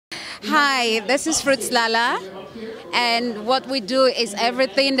Hi, this is Fruitslala, and what we do is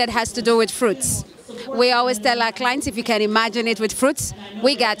everything that has to do with fruits. We always tell our clients, if you can imagine it with fruits,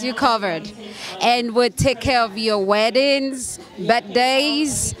 we got you covered. And we take care of your weddings,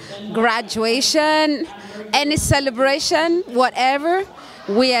 birthdays, graduation, any celebration, whatever,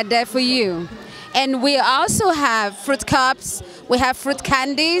 we are there for you. And we also have fruit cups, we have fruit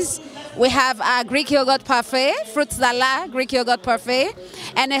candies, we have our Greek yogurt parfait, Fruitslala Greek yogurt parfait,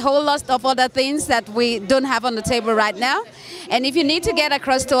 and a whole lot of other things that we don't have on the table right now. And if you need to get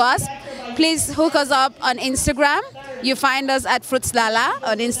across to us, please hook us up on Instagram. You find us at Fruitslala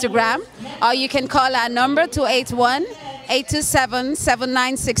on Instagram, or you can call our number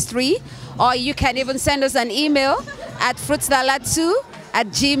 281-827-7963, or you can even send us an email at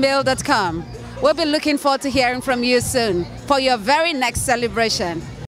fruitslala2@gmail.com. We'll be looking forward to hearing from you soon for your very next celebration.